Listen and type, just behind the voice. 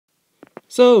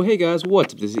So hey guys,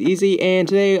 what's up? This is Easy, and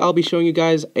today I'll be showing you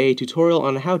guys a tutorial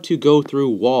on how to go through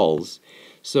walls.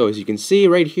 So as you can see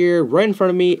right here, right in front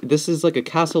of me, this is like a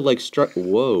castle-like structure.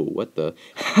 Whoa, what the?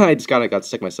 I just got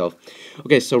stuck myself.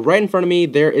 Okay, so right in front of me,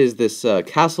 there is this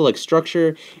castle-like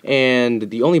structure, and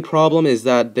the only problem is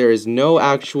that there is no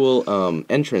actual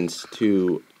entrance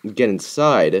to get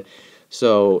inside.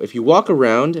 So if you walk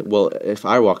around, well, if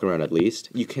I walk around at least,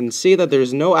 you can see that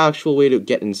there's no actual way to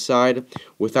get inside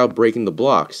without breaking the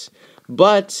blocks.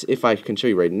 But if I can show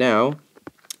you right now,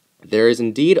 there is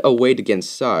indeed a way to get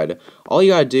inside. All you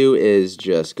gotta do is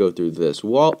just go through this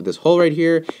wall, this hole right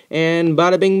here, and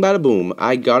bada bing bada boom,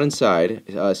 I got inside,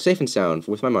 safe and sound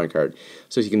with my minecart.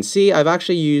 So as you can see, I've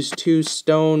actually used two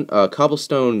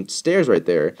cobblestone stairs right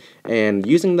there, and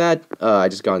using that, I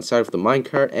just got inside with the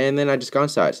minecart, and then I just got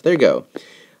inside. So there you go.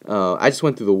 I just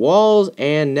went through the walls,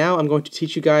 and now I'm going to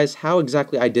teach you guys how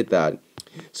exactly I did that.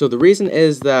 So the reason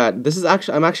is that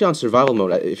I'm actually on survival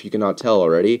mode, if you cannot tell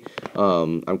already.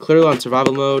 I'm clearly on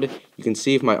survival mode. You can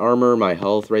see my armor, my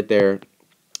health right there.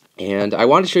 And I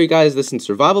want to show you guys this in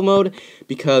survival mode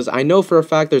because I know for a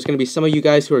fact there's going to be some of you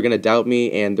guys who are going to doubt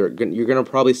me, and you're going to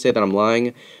probably say that I'm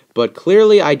lying. But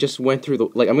clearly I just went through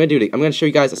I'm going to show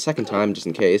you guys a second time just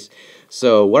in case.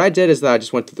 So what I did is that I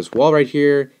just went through this wall right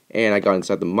here, and I got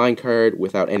inside the minecart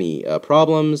without any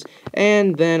problems,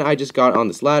 and then I just got on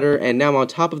this ladder, and now I'm on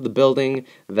top of the building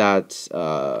that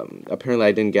apparently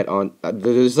I didn't get on.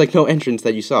 There's like no entrance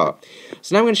that you saw.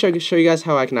 So now I'm going to show you guys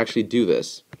how I can actually do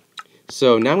this.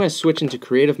 So now I'm going to switch into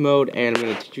creative mode, and I'm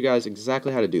going to teach you guys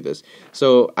exactly how to do this.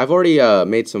 So I've already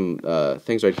made some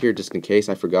things right here just in case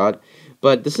I forgot,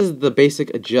 but this is the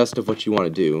basic gist of what you want to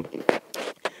do.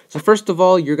 So first of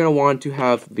all, you're going to want to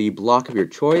have the block of your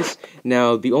choice.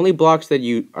 Now, the only blocks that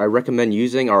I recommend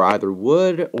using are either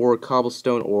wood or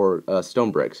cobblestone or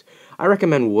stone bricks. I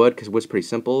recommend wood because wood's pretty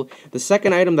simple. The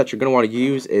second item that you're going to want to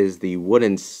use is the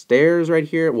wooden stairs right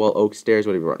here. Well, oak stairs,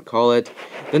 whatever you want to call it.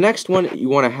 The next one you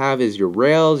want to have is your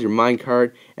rails, your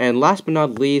minecart, and last but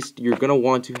not least, you're going to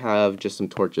want to have just some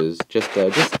torches, just for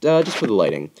the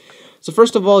lighting. So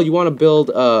first of all, you want to build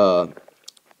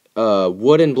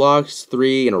wooden blocks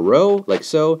 3 in a row, like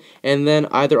so, and then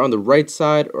either on the right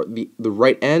side or the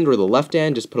right end or the left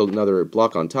end, just put another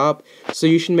block on top. So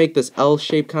you should make this L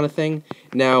shape kind of thing.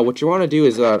 Now what you want to do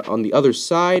is that on the other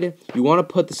side, you want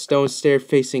to put the stone stair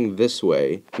facing this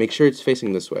way. Make sure it's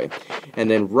facing this way,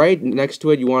 and then right next to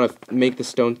it, you want to make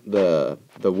the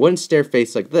wooden stair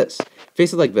face like this.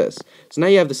 Face it like this. So now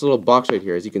you have this little box right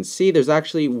here. As you can see, there's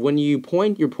actually, when you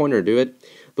point your pointer to it,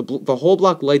 the whole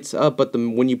block lights up, but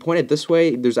when you point it this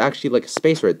way, there's actually like a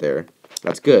space right there.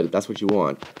 That's good. That's what you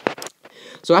want.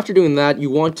 So after doing that, you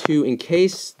want to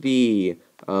encase the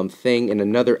thing in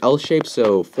another L shape,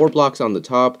 so 4 blocks on the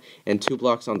top and 2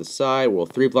 blocks on the side, well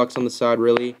 3 blocks on the side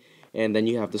really, and then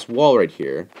you have this wall right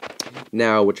here.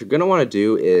 Now what you're going to want to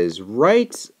do is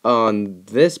right on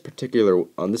this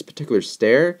particular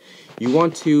stair, you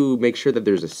want to make sure that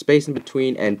there's a space in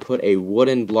between and put a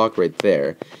wooden block right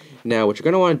there. Now, what you're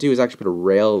going to want to do is actually put a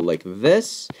rail like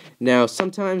this. Now,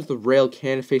 sometimes the rail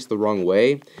can face the wrong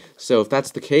way, so if that's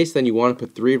the case, then you want to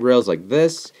put 3 rails like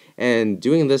this, and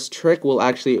doing this trick will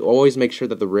actually always make sure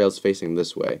that the rail is facing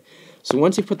this way. So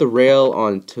once you put the rail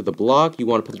onto the block, you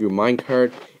want to put your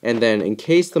minecart, and then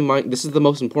encase this is the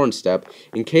most important step,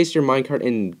 encase your minecart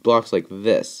in blocks like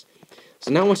this. So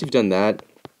now once you've done that,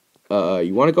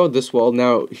 you want to go this wall.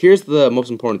 Now, here's the most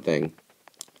important thing.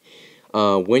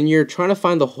 When you're trying to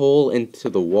find the hole into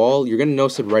the wall, you're going to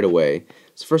notice it right away.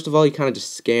 So first of all, you kind of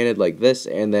just scan it like this,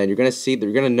 and then you're going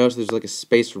to notice there's like a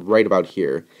space right about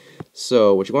here.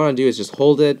 So what you want to do is just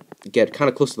hold it, get kind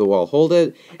of close to the wall, hold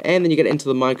it, and then you get into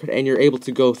the minecart, and you're able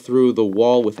to go through the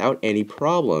wall without any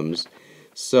problems.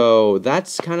 So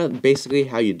that's kind of basically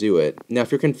how you do it. Now,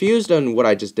 if you're confused on what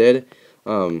I just did,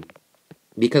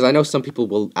 because I know some people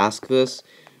will ask this,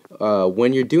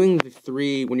 when you're doing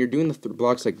the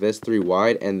blocks like this, 3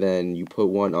 wide, and then you put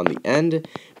 1 on the end,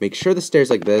 make sure the stair's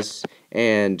like this,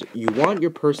 and you want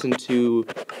your person to,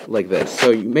 like this,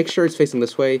 so you make sure it's facing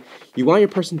this way. You want your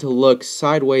person to look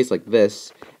sideways like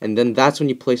this, and then that's when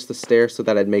you place the stair so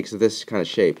that it makes this kind of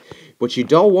shape. What you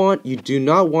do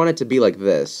not want it to be like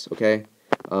this, okay?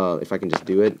 If I can just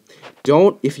do it.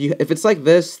 If it's like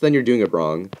this, then you're doing it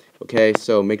wrong. Okay,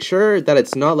 so make sure that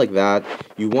it's not like that.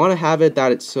 You want to have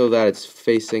it so that it's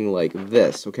facing like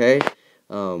this, okay?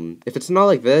 If it's not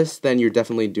like this, then you're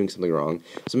definitely doing something wrong.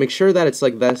 So make sure that it's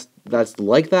like this, that's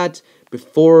like that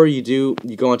before you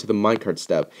go onto the minecart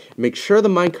step. Make sure the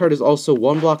minecart is also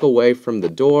 1 block away from the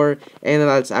door, and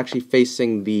that it's actually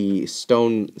facing the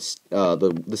stone,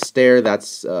 the stair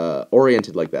that's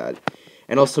oriented like that.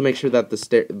 and also make sure that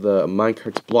the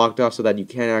minecart's blocked off so that you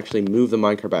can't actually move the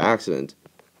minecart by accident.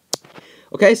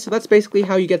 Okay, so that's basically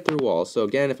how you get through walls. So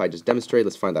again, if I just demonstrate,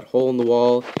 let's find that hole in the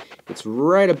wall. It's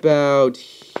right about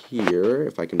here,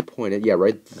 if I can point it. Yeah,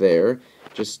 right there.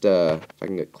 Just, if I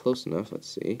can get close enough, let's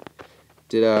see.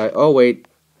 Did I, oh wait,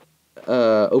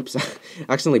 oops, I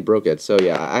accidentally broke it. So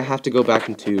yeah, I have to go back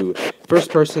into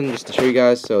first person just to show you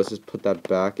guys. So let's just put that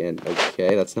back, and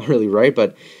okay, that's not really right,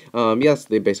 but yes,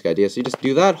 the basic idea. So you just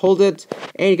do that, hold it,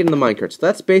 and you get in the minecart. So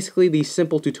that's basically the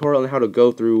simple tutorial on how to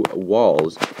go through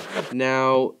walls.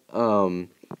 Now,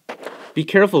 be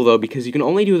careful though, because you can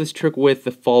only do this trick with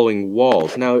the following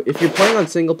walls. Now, if you're playing on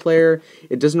single player,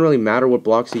 it doesn't really matter what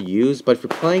blocks you use, but if you're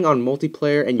playing on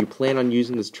multiplayer and you plan on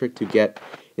using this trick to get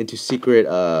into secret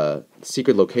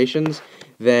locations,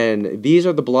 then these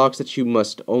are the blocks that you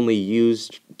must only use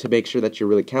to make sure that you're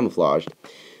really camouflaged.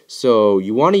 So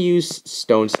you want to use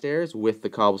stone stairs with the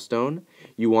cobblestone.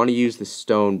 You want to use the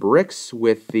stone bricks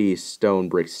with the stone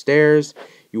brick stairs.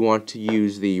 You want to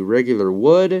use the regular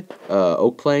wood,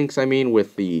 oak planks, I mean,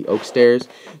 with the oak stairs.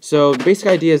 So the basic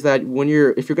idea is that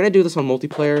if you're going to do this on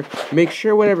multiplayer, make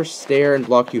sure whatever stair and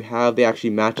block you have, they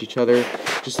actually match each other,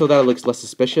 just so that it looks less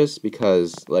suspicious,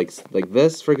 because like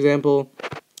this, for example,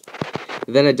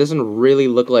 then it doesn't really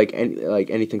look like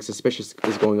anything suspicious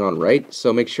is going on, right?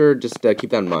 So make sure, just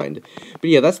keep that in mind. But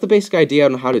yeah, that's the basic idea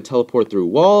on how to teleport through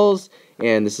walls,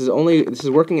 and this is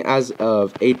working as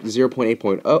of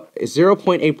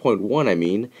 0.8.1, I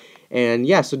mean. And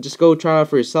yeah, so just go try it out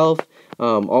for yourself.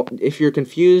 If you're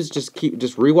confused, just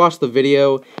rewatch the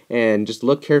video and just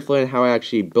look carefully on how I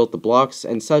actually built the blocks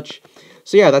and such.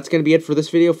 So yeah, that's going to be it for this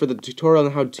video for the tutorial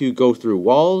on how to go through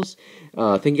walls.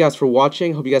 Thank you guys for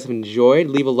watching. Hope you guys have enjoyed.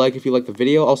 Leave a like if you like the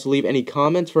video. Also leave any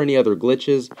comments for any other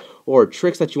glitches or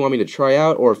tricks that you want me to try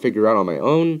out or figure out on my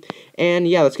own. And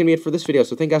yeah, that's going to be it for this video.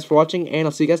 So thank you guys for watching, and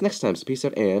I'll see you guys next time. So peace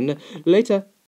out and later.